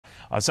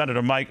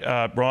Senator Mike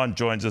Braun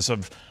joins us.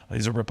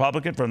 He's a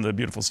Republican from the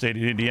beautiful state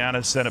of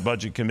Indiana, Senate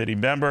Budget Committee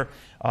member.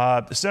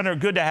 Senator,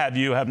 good to have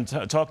you. Haven't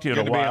talked to you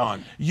in a while.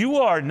 Good to be on. You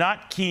are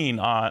not keen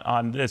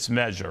on this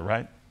measure,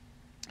 right?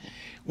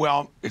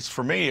 Well,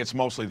 for me, it's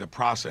mostly the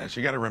process.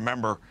 You got to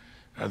remember,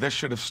 this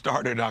should have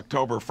started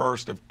October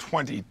 1st of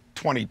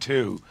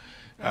 2022.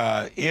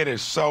 It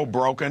is so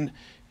broken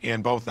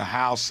in both the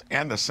House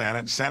and the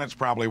Senate. Senate's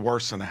probably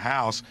worse than the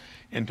House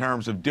in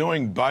terms of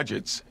doing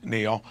budgets,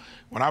 Neil.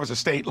 When I was a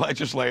state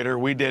legislator,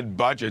 we did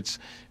budgets.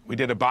 We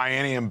did a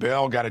biennium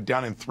bill, got it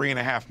done in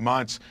 3.5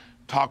 months,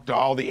 talked to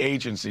all the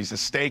agencies, the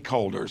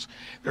stakeholders.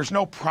 There's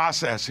no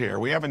process here.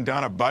 We haven't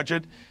done a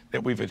budget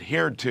that we've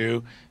adhered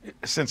to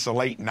since the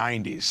late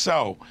 90s.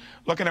 So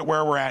looking at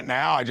where we're at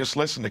now, I just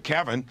listened to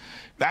Kevin.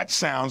 That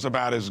sounds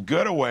about as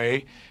good a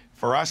way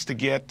for us to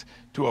get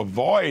to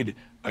avoid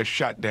a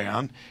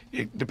shutdown.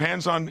 It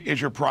depends on,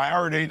 is your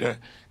priority to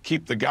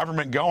keep the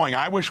government going?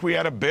 I wish we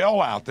had a bill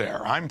out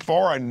there. I'm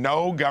for a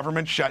no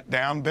government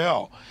shutdown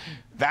bill.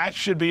 That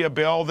should be a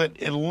bill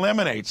that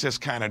eliminates this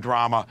kind of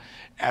drama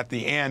at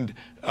the end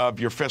of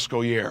your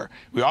fiscal year.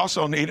 We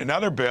also need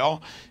another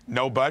bill.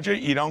 No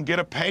budget, you don't get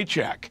a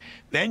paycheck.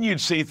 Then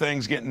you'd see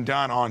things getting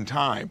done on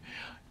time.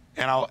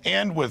 And I'll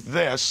end with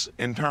this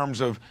in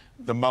terms of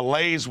the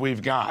malaise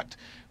we've got.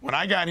 When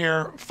I got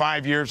here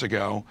 5 years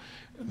ago,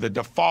 the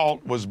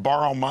default was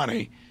borrow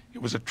money.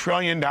 It was $1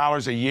 trillion a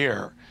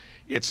year.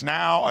 It's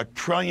now $1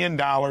 trillion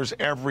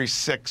every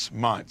 6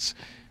 months.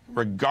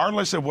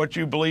 Regardless of what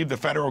you believe the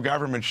federal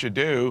government should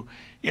do,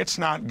 it's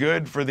not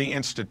good for the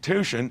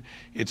institution.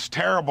 It's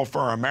terrible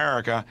for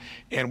America,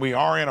 and we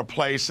are in a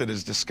place that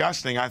is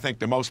disgusting, I think,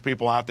 to most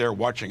people out there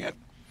watching it.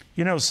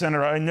 You know,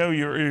 Senator, I know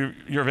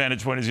your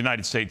vantage point is the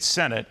United States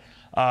Senate,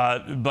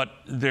 but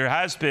there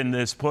has been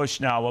this push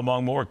now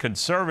among more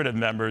conservative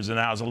members in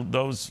the House,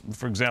 those,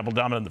 for example,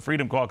 dominant the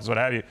Freedom Caucus, what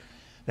have you.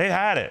 They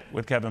had it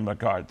with Kevin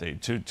McCarthy.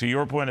 To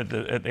your point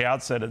at the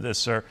outset of this,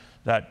 sir,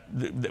 that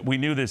we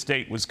knew this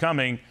date was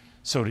coming.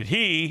 So did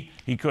he.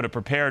 He could have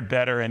prepared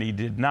better, and he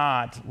did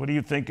not. What do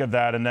you think of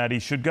that and that he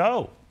should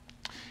go?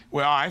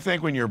 Well, I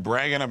think when you're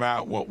bragging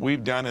about what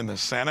we've done in the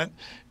Senate,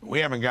 we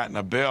haven't gotten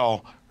a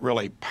bill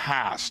really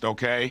passed,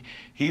 okay?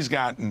 He's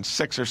gotten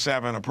 6 or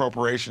 7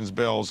 appropriations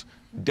bills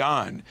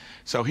done.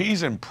 So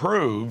he's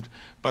improved,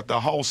 but the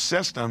whole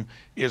system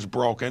is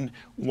broken.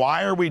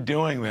 Why are we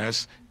doing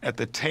this at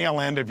the tail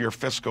end of your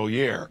fiscal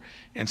year?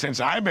 And since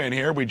I've been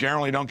here, we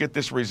generally don't get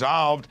this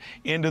resolved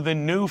into the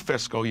new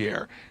fiscal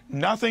year.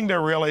 Nothing to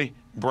really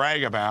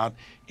brag about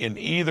in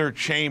either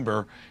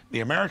chamber.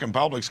 The American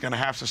public's going to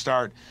have to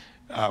start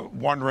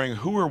wondering,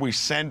 who are we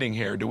sending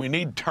here? Do we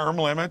need term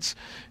limits?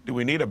 Do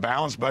we need a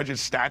balanced budget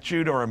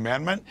statute or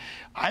amendment?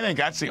 I think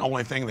that's the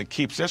only thing that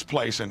keeps this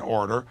place in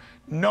order.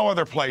 No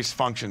other place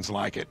functions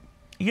like it.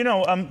 You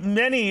know,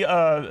 many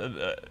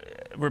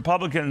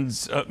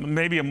Republicans,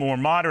 maybe a more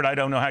moderate, I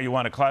don't know how you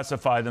want to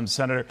classify them,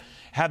 Senator,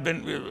 have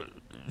been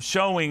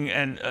showing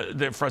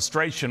their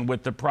frustration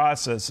with the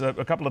process.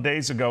 A couple of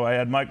days ago, I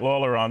had Mike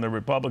Lawler on, the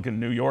Republican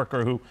New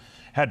Yorker, who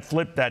had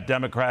flipped that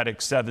Democratic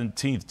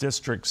 17th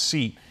district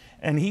seat.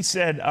 And he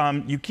said,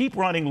 you keep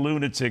running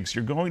lunatics,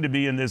 you're going to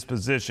be in this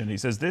position. He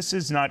says, this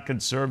is not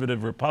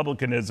conservative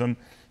republicanism,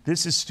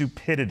 this is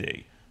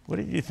stupidity. What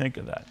do you think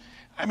of that?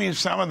 I mean,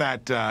 some of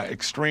that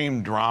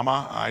extreme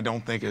drama I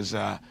don't think is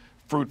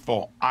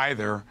fruitful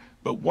either.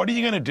 But what are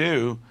you going to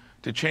do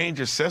to change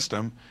a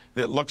system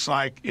that looks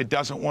like it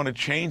doesn't want to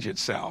change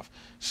itself?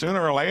 Sooner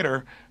or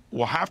later,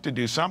 we'll have to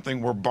do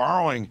something. We're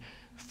borrowing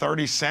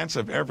 30 cents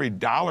of every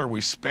dollar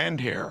we spend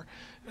here.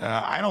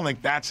 I don't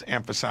think that's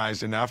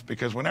emphasized enough,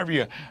 because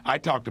whenever I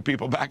talk to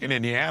people back in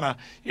Indiana,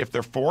 if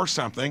they're for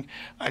something,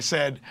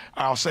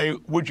 I'll say,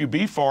 would you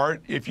be for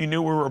it if you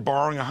knew we were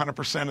borrowing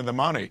 100% of the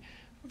money?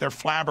 They're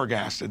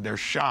flabbergasted. They're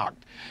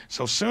shocked.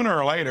 So sooner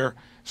or later,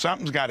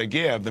 something's got to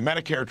give. The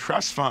Medicare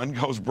Trust Fund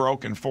goes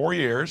broke in 4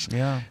 years.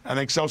 Yeah. I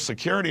think Social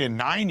Security in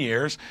 9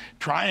 years.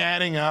 Try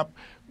adding up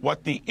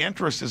what the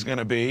interest is going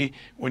to be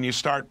when you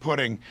start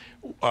putting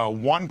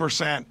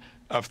 1%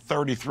 of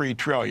 33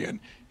 trillion.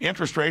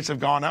 Interest rates have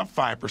gone up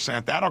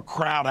 5%. That'll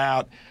crowd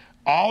out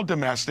all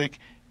domestic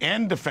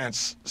and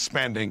defense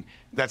spending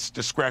that's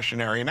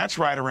discretionary, and that's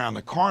right around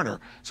the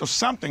corner. So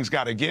something's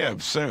got to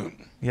give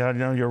soon. Yeah, you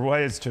know, your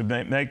way is to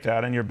make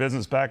that, and your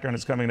business background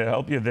is coming to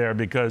help you there,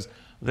 because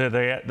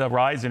the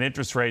rise in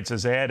interest rates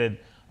has added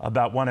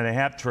about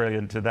 $1.5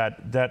 trillion to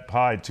that debt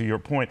pie, to your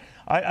point.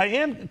 I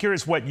am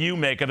curious what you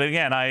make of it.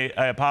 Again, I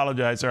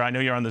apologize, sir. I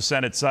know you're on the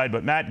Senate side,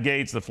 but Matt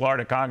Gaetz, the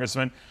Florida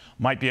congressman,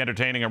 might be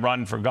entertaining a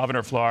run for governor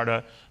of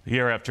Florida the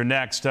year after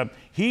next.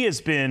 He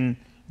has been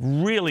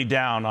really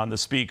down on the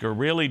speaker,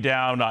 really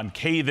down on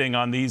caving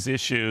on these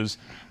issues.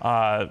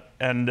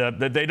 And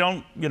they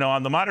don't, you know,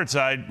 on the moderate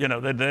side, you know,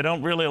 they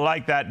don't really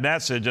like that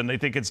message, and they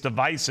think it's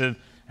divisive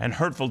and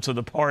hurtful to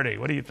the party.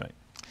 What do you think?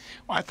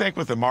 Well, I think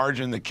with the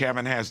margin that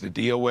Kevin has to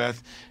deal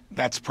with,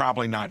 that's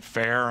probably not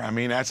fair. I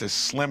mean, that's as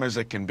slim as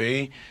it can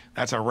be.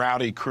 That's a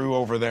rowdy crew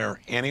over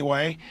there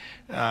anyway.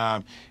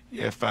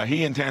 If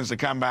he intends to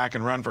come back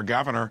and run for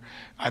governor,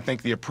 I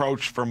think the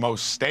approach for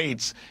most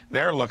states,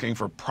 they're looking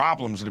for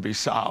problems to be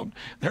solved.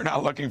 They're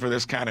not looking for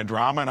this kind of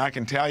drama. And I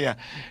can tell you,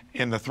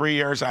 in the 3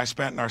 years I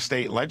spent in our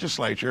state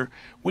legislature,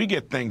 we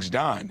get things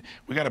done.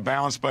 We got a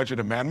balanced budget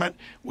amendment.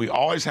 We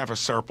always have a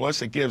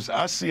surplus. It gives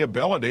us the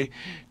ability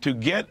to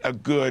get a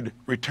good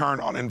return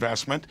on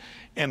investment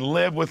and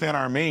live within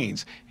our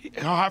means.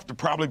 He'll have to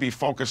probably be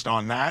focused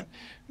on that,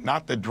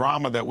 not the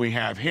drama that we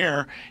have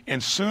here.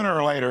 And sooner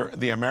or later,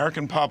 the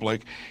American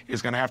public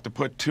is going to have to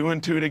put two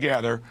and two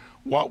together.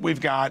 What we've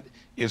got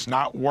is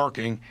not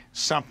working.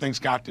 Something's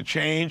got to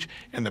change.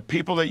 And the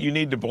people that you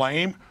need to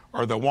blame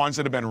are the ones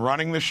that have been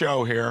running the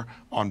show here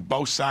on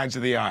both sides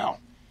of the aisle.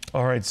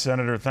 All right,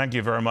 Senator, thank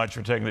you very much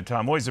for taking the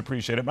time. Always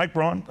appreciate it. Mike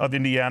Braun of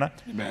Indiana.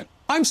 You bet.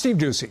 I'm Steve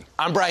Doocy.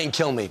 I'm Brian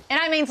Kilmeade. And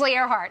I'm Ainsley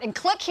Earhart. And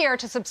click here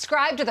to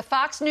subscribe to the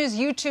Fox News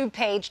YouTube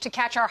page to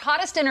catch our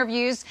hottest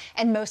interviews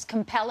and most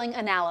compelling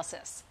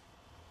analysis.